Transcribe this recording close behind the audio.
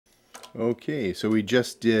Okay, so we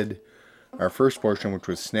just did our first portion, which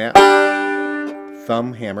was snap,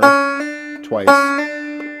 thumb, hammer, twice,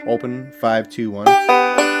 open, 5, 2, 1,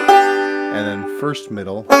 and then first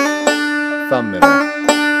middle, thumb middle,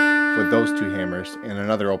 with those two hammers, and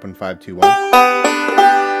another open 5, 2, 1.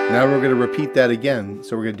 Now we're going to repeat that again,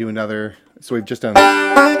 so we're going to do another, so we've just done,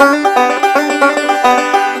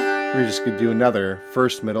 we're just going to do another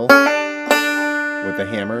first middle, with the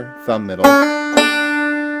hammer, thumb middle,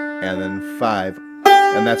 and then 5,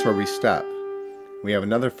 and that's where we stop. We have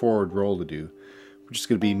another forward roll to do, which is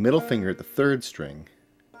going to be middle finger at the 3rd string,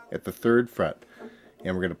 at the 3rd fret,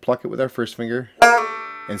 and we're going to pluck it with our first finger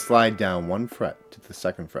and slide down 1 fret to the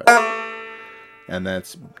 2nd fret, and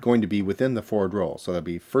that's going to be within the forward roll. So that'll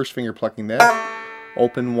be first finger plucking that,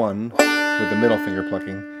 open 1 with the middle finger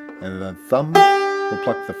plucking, and then thumb will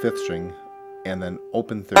pluck the 5th string, and then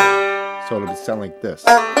open 3rd. So it'll sound like this.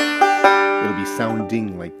 It'll be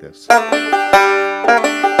sounding like this.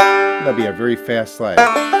 That'll be a very fast slide.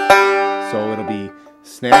 So it'll be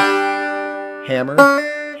snap, hammer,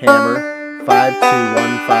 hammer, 5, 2,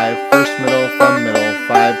 1, 5, first middle, thumb middle,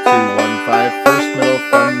 5, 2, 1, 5, first middle,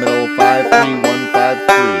 thumb middle, 5, 3, 1, 5,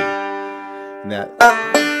 3. And that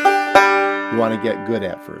you want to get good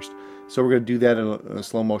at first. So we're going to do that in a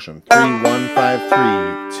slow motion. 3, 1, 5,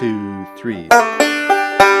 3, 2, 3.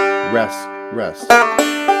 Rest, rest. 3.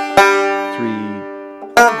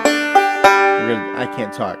 I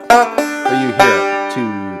can't talk, but you hear it.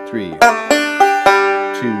 2, 3.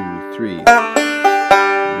 2, 3.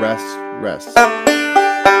 Rest, rest.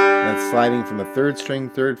 And that's sliding from the 3rd string,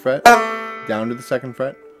 3rd fret, down to the 2nd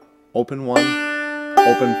fret. Open 1,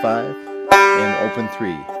 open 5, and open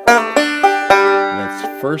 3. And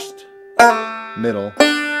that's first, middle,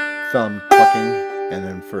 thumb, plucking, and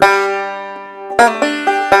then first.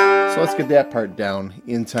 So let's get that part down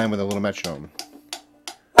in time with a little metronome.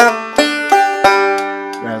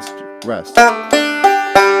 Rest, rest.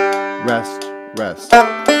 Rest, rest.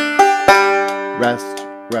 Rest,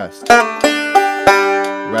 rest.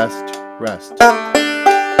 Rest, rest.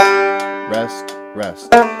 Rest,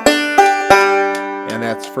 rest. And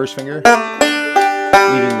that's first finger,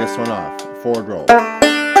 leaving this one off. Forward roll.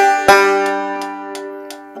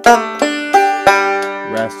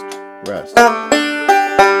 Rest, rest.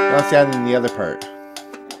 Now let's add in the other part.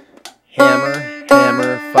 Hammer,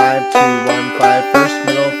 hammer, 5, 2, 1, 5, first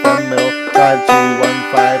middle, thumb middle, 5, 2,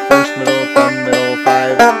 1, 5, first middle, thumb middle,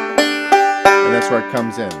 5. And that's where it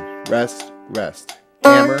comes in. Rest, rest.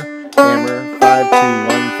 Hammer, hammer, 5, 2,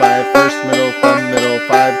 1, 5, first middle, thumb middle,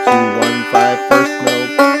 5, 2, 1, 5, first middle.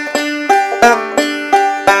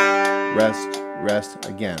 Rest, rest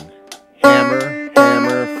again. Hammer,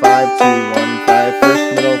 hammer, 5, 2, 1, 5,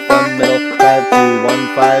 first middle, thumb middle, 5, 2,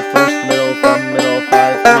 1, 5, first middle, thumb middle,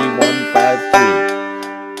 5, 3, 1, 5,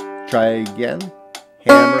 3. Try again.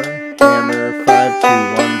 Hammer, hammer, 5, 2,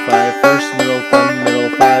 1, 5, first middle, thumb middle,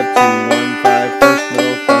 5, 2, 1, 5, first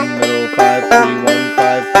middle, thumb middle, 5, 3, 1,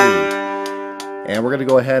 5, 3. And we're going to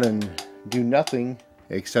go ahead and do nothing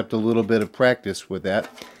except a little bit of practice with that.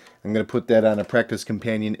 I'm going to put that on a practice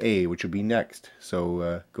companion A, which will be next.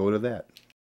 So go to that.